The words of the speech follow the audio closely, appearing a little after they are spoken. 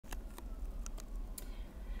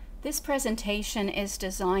This presentation is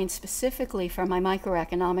designed specifically for my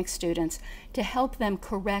microeconomics students to help them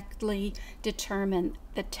correctly determine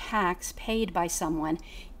the tax paid by someone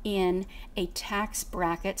in a tax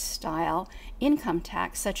bracket style income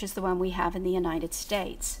tax such as the one we have in the United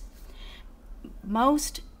States.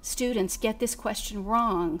 Most students get this question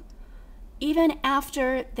wrong even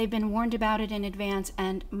after they've been warned about it in advance,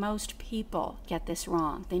 and most people get this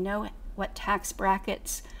wrong. They know what tax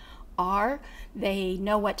brackets are, they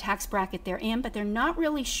know what tax bracket they're in, but they're not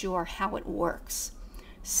really sure how it works.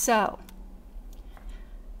 So,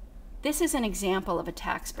 this is an example of a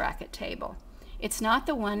tax bracket table. It's not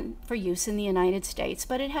the one for use in the United States,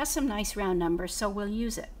 but it has some nice round numbers, so we'll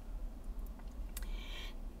use it.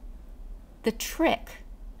 The trick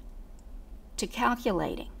to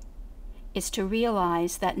calculating is to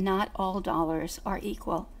realize that not all dollars are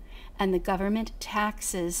equal, and the government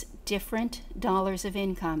taxes different dollars of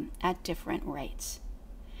income at different rates.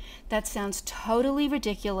 That sounds totally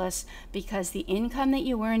ridiculous because the income that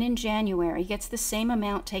you earn in January gets the same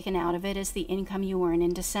amount taken out of it as the income you earn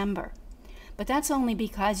in December. But that's only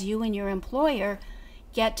because you and your employer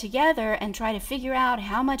get together and try to figure out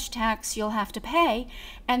how much tax you'll have to pay,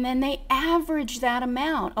 and then they average that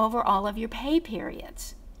amount over all of your pay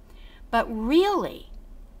periods. But really,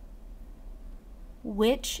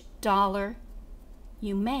 which dollar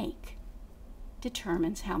you make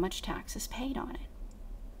determines how much tax is paid on it.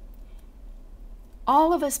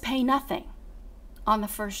 All of us pay nothing on the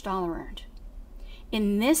first dollar earned.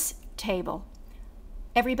 In this table,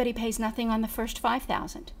 everybody pays nothing on the first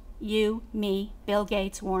 5,000. You, me, Bill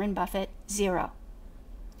Gates, Warren Buffett, zero.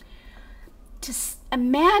 To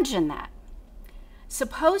imagine that.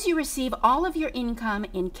 Suppose you receive all of your income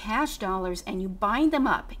in cash dollars and you bind them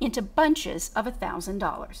up into bunches of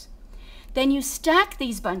 $1,000. Then you stack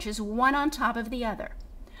these bunches one on top of the other.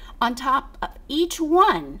 On top of each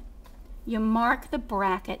one, you mark the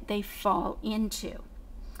bracket they fall into.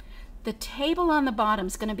 The table on the bottom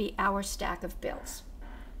is going to be our stack of bills.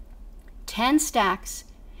 10 stacks,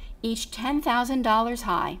 each $10,000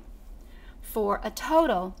 high, for a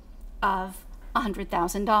total of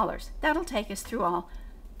 $100,000. That'll take us through all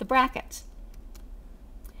the brackets.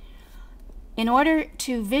 In order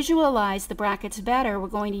to visualize the brackets better, we're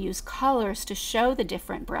going to use colors to show the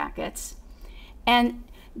different brackets. And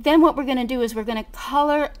then what we're going to do is we're going to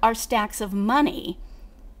color our stacks of money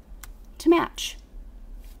to match.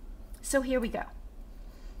 So here we go.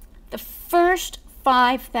 The first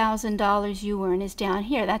 $5,000 you earn is down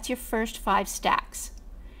here. That's your first 5 stacks.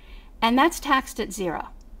 And that's taxed at 0.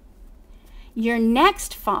 Your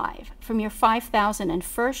next 5, from your $5,000 and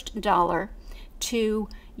first dollar to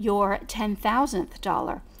your 10,000th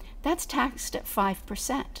dollar, that's taxed at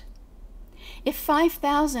 5%. If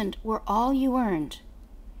 5,000 were all you earned,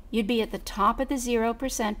 you'd be at the top of the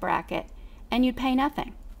 0% bracket and you'd pay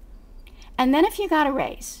nothing. And then if you got a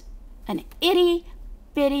raise, an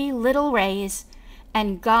itty-bitty little raise,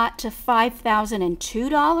 and got to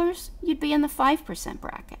 $5,002, you'd be in the 5%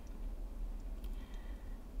 bracket.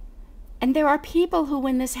 And there are people who,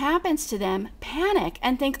 when this happens to them, panic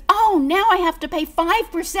and think, oh, now I have to pay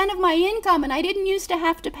 5% of my income and I didn't used to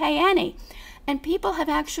have to pay any. And people have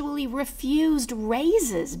actually refused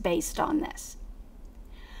raises based on this.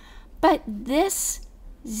 But this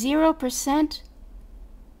 0%,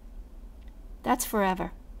 that's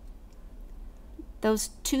forever.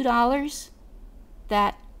 Those $2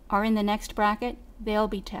 that are in the next bracket, they'll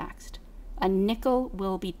be taxed. A nickel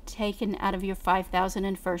will be taken out of your $5,000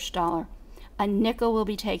 and first dollar. A nickel will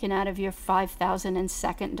be taken out of your $5,000 and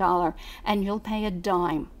second dollar, and you'll pay a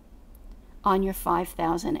dime on your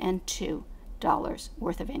 $5,002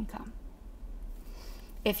 worth of income.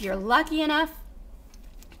 If you're lucky enough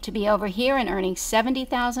to be over here and earning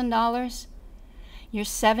 $70,000, your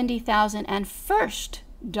 $70,000 and first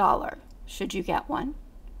dollar, should you get one,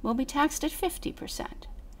 will be taxed at 50%,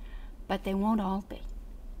 but they won't all be.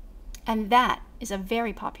 And that is a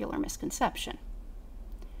very popular misconception.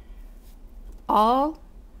 All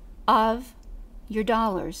of your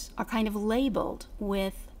dollars are kind of labeled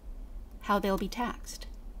with how they'll be taxed.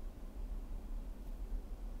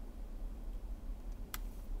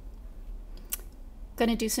 Going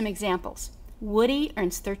to do some examples. Woody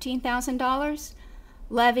earns $13,000,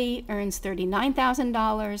 Levy earns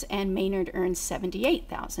 $39,000, and Maynard earns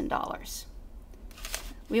 $78,000.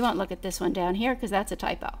 We won't look at this one down here because that's a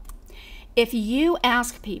typo. If you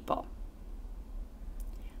ask people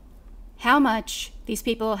how much these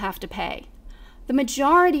people will have to pay, the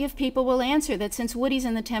majority of people will answer that since Woody's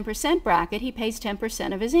in the 10% bracket, he pays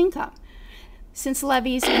 10% of his income. Since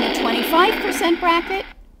Levy's in the 25% bracket,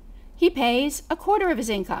 he pays a quarter of his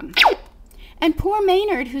income. And poor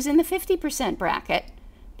Maynard, who's in the 50% bracket,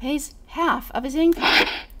 pays half of his income.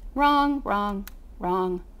 Wrong, wrong,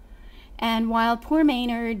 wrong. And while poor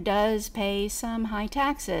Maynard does pay some high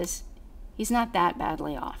taxes, he's not that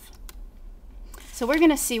badly off. So we're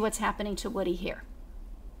going to see what's happening to Woody here.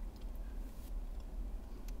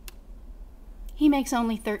 He makes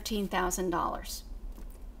only $13,000.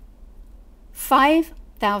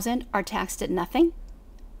 $5,000 are taxed at nothing.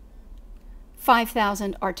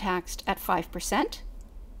 $5,000 are taxed at 5%.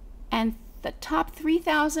 And the top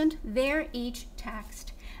 3,000, they're each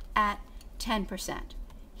taxed at 10%.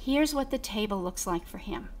 Here's what the table looks like for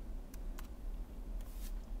him.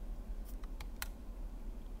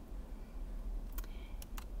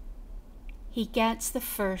 He gets the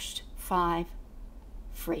first 5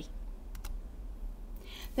 free.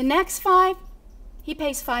 The next 5, he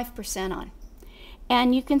pays 5% on.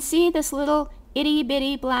 And you can see this little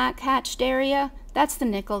itty-bitty black hatched area. That's the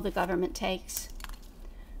nickel the government takes.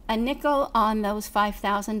 A nickel on those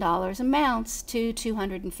 $5,000 amounts to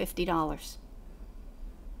 $250.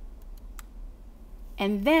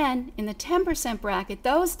 And then in the 10% bracket,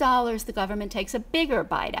 those dollars the government takes a bigger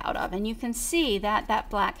bite out of. And you can see that that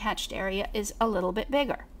black hatched area is a little bit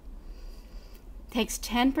bigger. Takes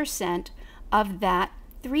 10% of that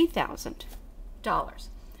 $3,000.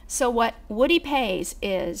 So what Woody pays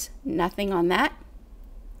is nothing on that,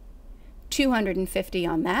 $250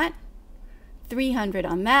 on that, $300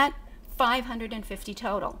 on that, $550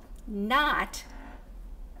 total, not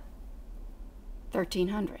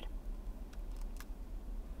 $1,300.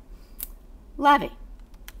 Levy.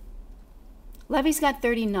 Levy's got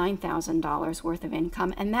 $39,000 worth of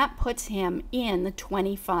income, and that puts him in the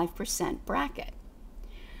 25% bracket.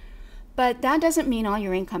 But that doesn't mean all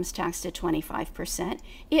your income's taxed at 25%.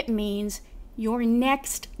 It means your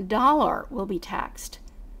next dollar will be taxed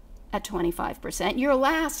at 25%. Your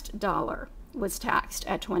last dollar was taxed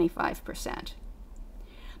at 25%.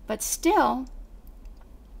 But still,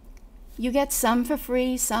 you get some for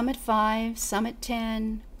free, some at 5, some at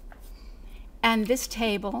 10. And this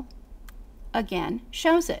table, again,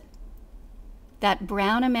 shows it. That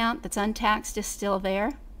brown amount that's untaxed is still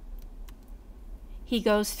there. He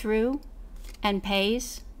goes through and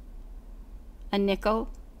pays a nickel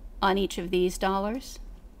on each of these dollars.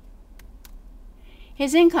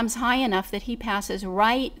 His income's high enough that he passes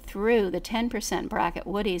right through the 10% bracket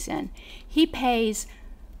Woody's in. He pays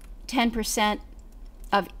 10%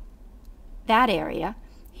 of that area.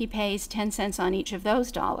 He pays 10 cents on each of those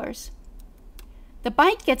dollars. The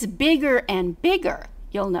bite gets bigger and bigger,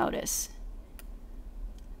 you'll notice.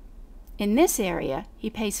 In this area, he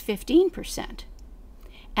pays 15%.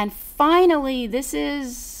 And finally, this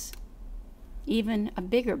is even a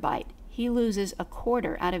bigger bite. He loses a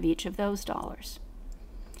quarter out of each of those dollars.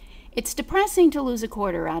 It's depressing to lose a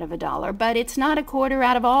quarter out of a dollar, but it's not a quarter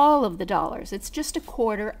out of all of the dollars. It's just a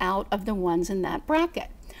quarter out of the ones in that bracket.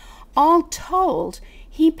 All told,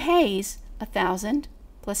 he pays $1,000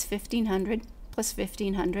 plus $1,500 plus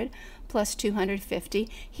 $1,500 plus $250.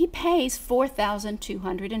 He pays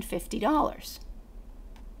 $4,250.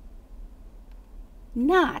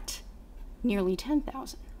 Not nearly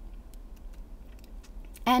 $10,000.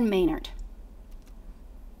 And Maynard.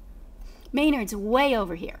 Maynard's way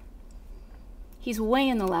over here. He's way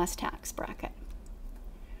in the last tax bracket.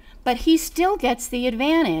 But he still gets the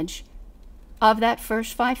advantage of that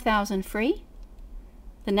first $5,000 free,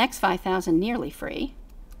 the next $5,000 nearly free.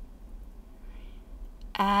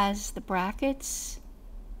 As the brackets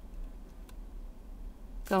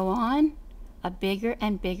go on, a bigger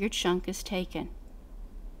and bigger chunk is taken.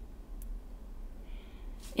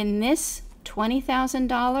 In this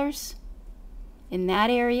 $20,000, in that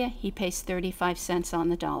area, he pays 35 cents on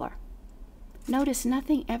the dollar. Notice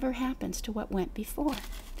nothing ever happens to what went before.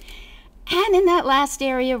 And in that last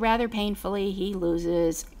area, rather painfully, he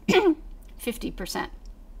loses 50%.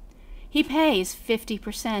 He pays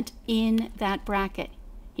 50% in that bracket.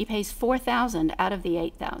 He pays $4,000 out of the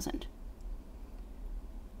 $8,000.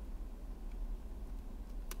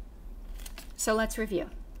 So let's review.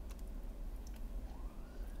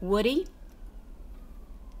 Woody,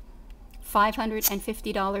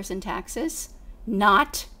 $550 in taxes,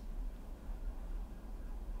 not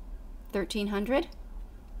 $1,300.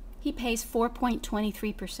 He pays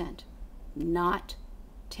 4.23%, not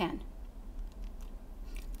 10.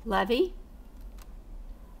 Levy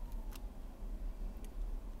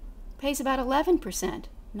pays about 11%,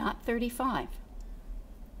 not 35.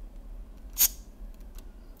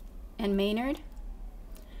 And Maynard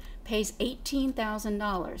pays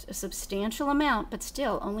 $18,000, a substantial amount, but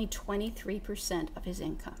still only 23% of his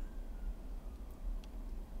income.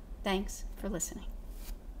 Thanks for listening.